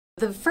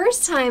The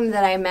first time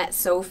that I met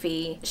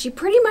Sophie, she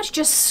pretty much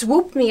just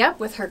swooped me up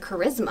with her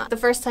charisma. The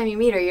first time you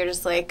meet her, you're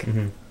just like...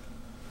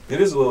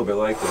 It is a little bit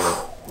like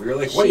that. We were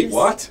like, wait,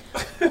 what?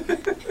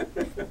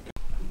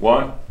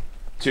 1,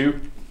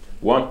 2,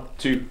 1,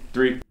 2,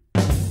 3.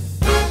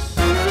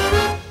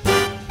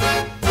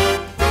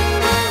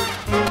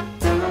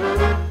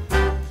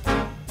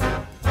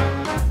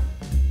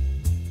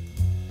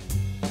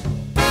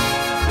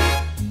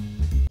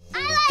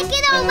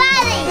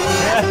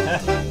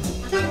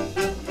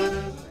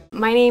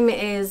 My name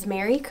is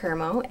Mary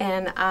Kermo,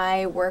 and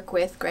I work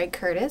with Greg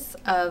Curtis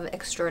of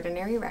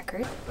Extraordinary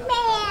Records.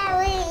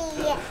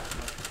 Mary!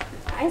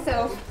 Hi,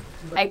 Soph.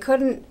 I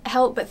couldn't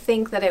help but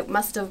think that it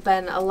must have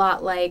been a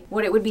lot like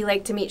what it would be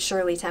like to meet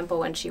Shirley Temple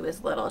when she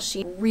was little.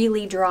 She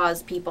really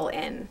draws people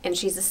in, and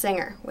she's a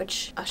singer,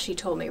 which she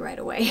told me right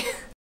away.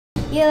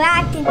 You're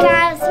acting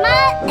kind of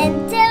smart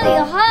until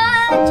your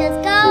heart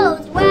just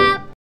goes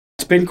whap.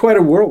 It's been quite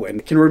a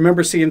whirlwind. I can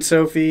remember seeing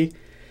Sophie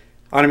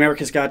on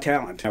America's Got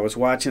Talent. I was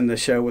watching the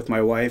show with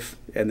my wife,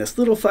 and this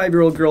little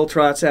 5-year-old girl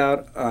trots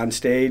out on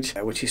stage.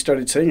 When she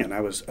started singing, I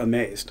was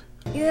amazed.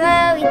 You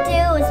hurry to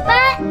a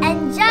spot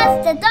and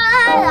just a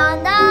dot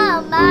on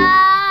the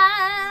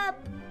map.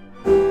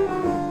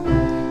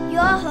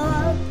 You're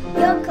hooked,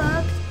 you're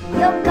cooked,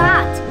 you're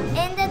caught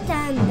in the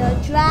tender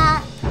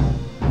trap.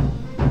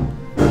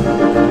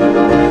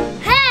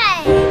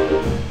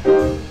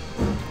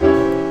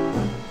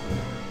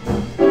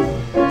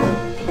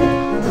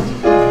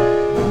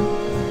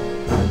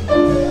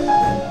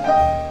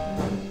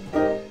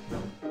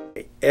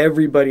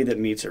 Everybody that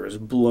meets her is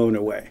blown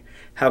away.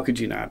 How could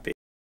you not be?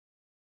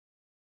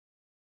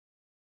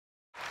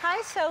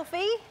 Hi,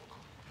 Sophie.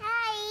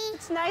 Hi.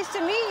 It's nice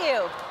to meet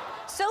you.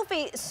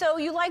 Sophie, so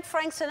you like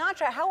Frank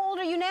Sinatra. How old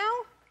are you now?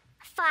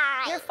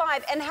 5. You're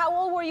 5. And how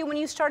old were you when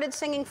you started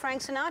singing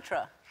Frank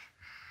Sinatra?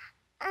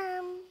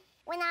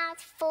 When I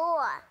was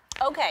 4.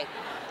 Okay.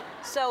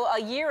 So a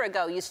year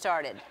ago you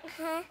started.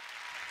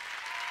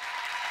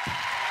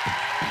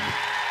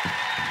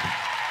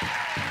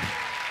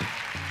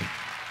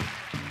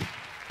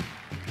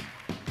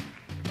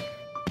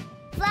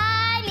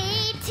 Fly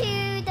me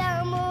to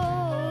the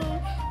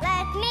moon,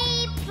 let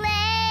me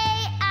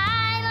play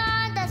I'm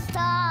on the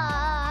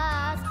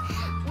stars.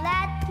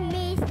 Let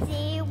me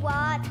see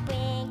what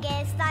spring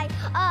is like.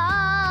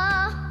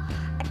 Oh,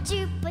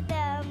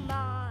 Jupiter,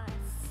 Mars.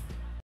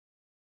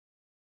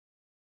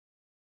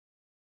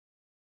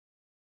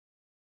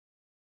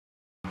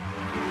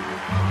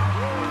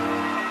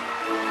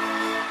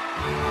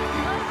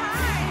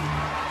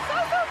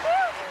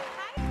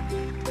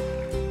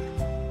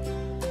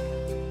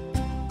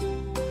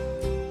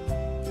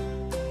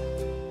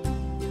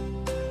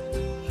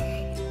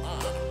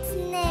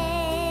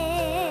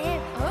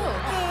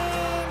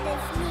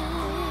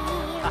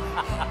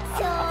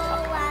 So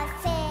I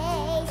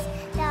face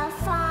the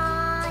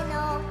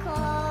final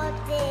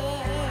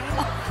coating.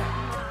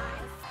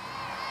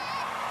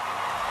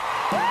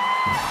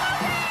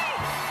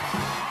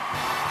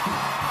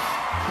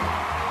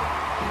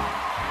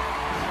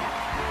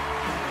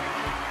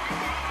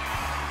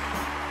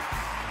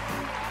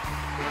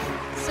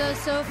 So,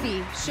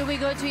 Sophie, should we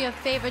go to your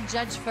favorite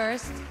judge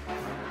first?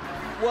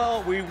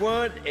 Well, we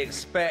weren't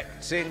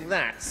expecting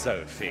that,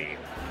 Sophie.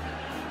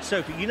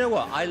 Sophie, you know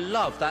what? I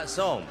love that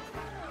song.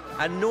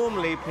 And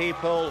normally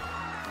people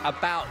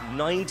about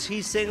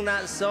 90 sing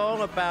that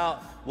song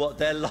about what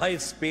their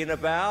life's been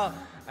about,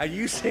 and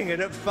you sing it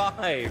at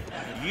 5.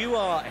 You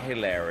are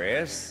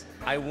hilarious.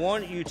 I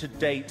want you to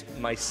date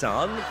my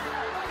son.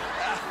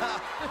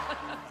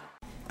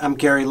 I'm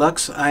Gary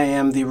Lux. I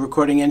am the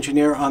recording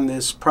engineer on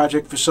this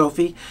project for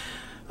Sophie.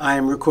 I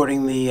am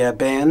recording the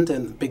band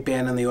and big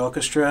band and the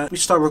orchestra. We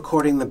start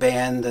recording the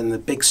band and the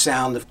big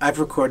sound. I've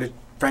recorded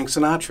Frank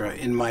Sinatra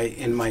in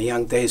my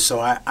young days, so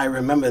I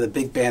remember the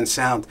big band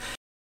sound.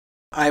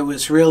 I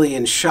was really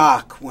in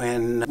shock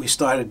when we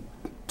started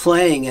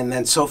playing and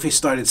then Sophie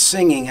started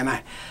singing, and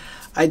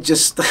I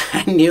just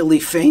I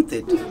nearly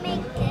fainted.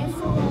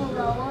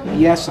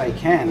 Yes, I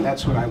can.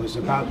 That's what I was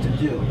about to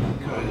do,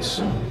 because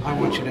I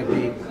want you to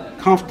be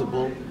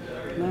comfortable,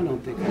 and I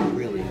don't think I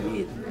really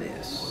need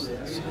this.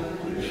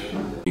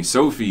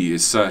 Sophie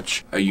is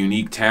such a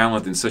unique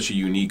talent and such a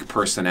unique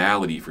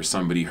personality for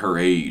somebody her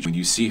age. When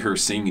you see her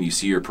sing and you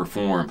see her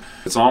perform,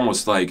 it's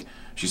almost like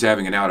she's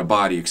having an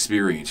out-of-body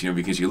experience, you know,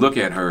 because you look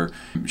at her,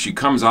 she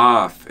comes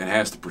off and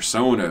has the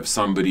persona of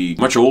somebody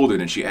much older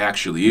than she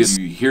actually is.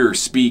 You hear her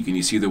speak and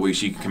you see the way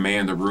she can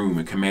command a room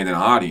and command an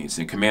audience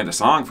and command a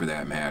song for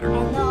that matter.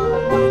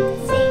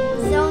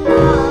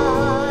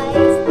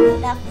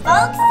 The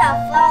folks are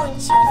throwing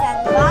shoes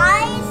and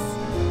rice.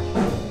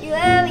 You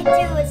hurry to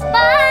a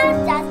spot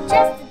that's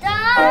just a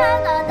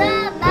dot on the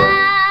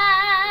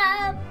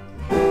map.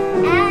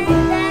 And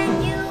then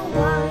you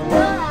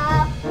wonder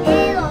how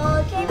it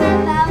all came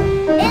about.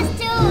 It's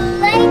too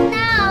late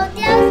now,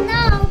 there's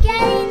no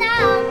getting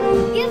out.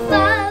 You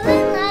fall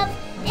in love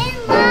in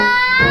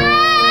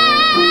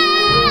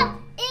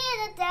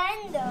a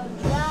tender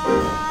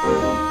drive.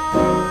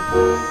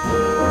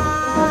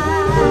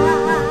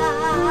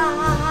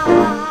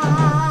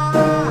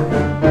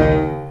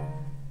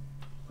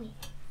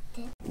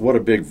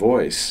 big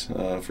voice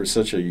for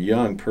such a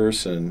young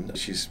person.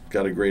 She's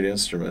got a great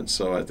instrument,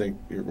 so I think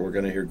we're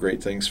going to hear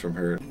great things from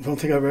her. I don't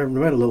think I've ever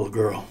met a little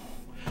girl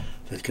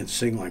that can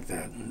sing like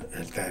that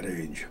at that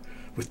age,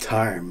 with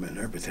time and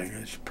everything.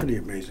 It's pretty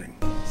amazing.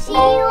 She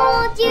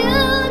holds you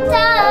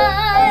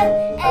tight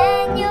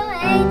and you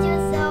hate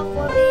yourself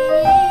for being.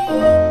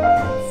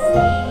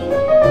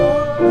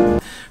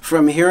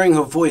 From hearing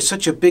her voice,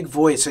 such a big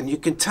voice, and you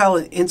can tell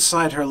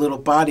inside her little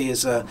body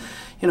is a,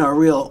 a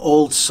real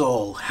old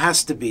soul.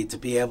 Has to be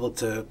able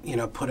to,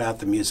 put out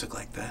the music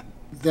like that.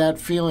 That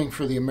feeling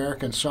for the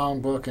American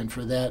songbook and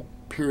for that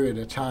period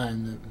of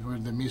time where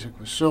the music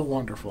was so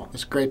wonderful.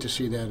 It's great to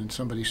see that in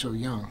somebody so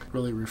young.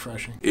 Really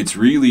refreshing. It's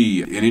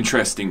really an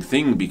interesting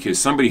thing because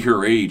somebody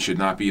her age should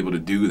not be able to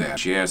do that.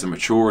 She has a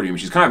maturity. I mean,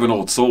 she's kind of an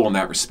old soul in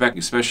that respect,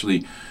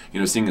 especially,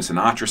 singing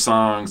Sinatra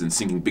songs and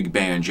singing big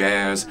band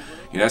jazz.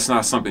 That's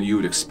not something you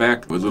would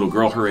expect a little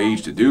girl her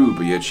age to do,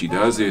 but yet she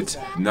does it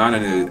not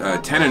in a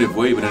tentative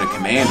way, but in a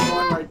commanding way.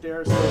 One right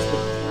there is supposed to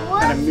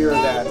kind of mirror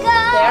that.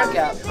 There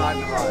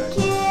you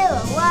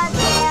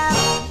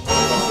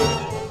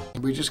go.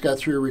 We just got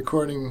through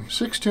recording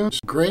 6 tunes.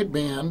 Great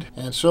band,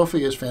 and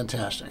Sophie is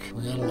fantastic.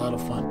 We had a lot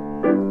of fun.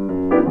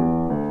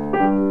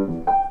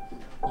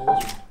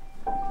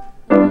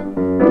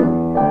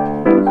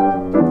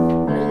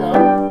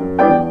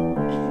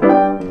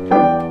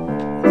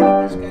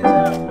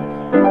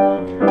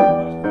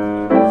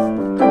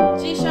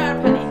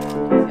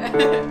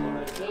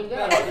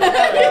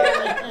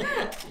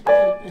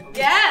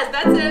 Yes,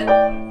 that's it.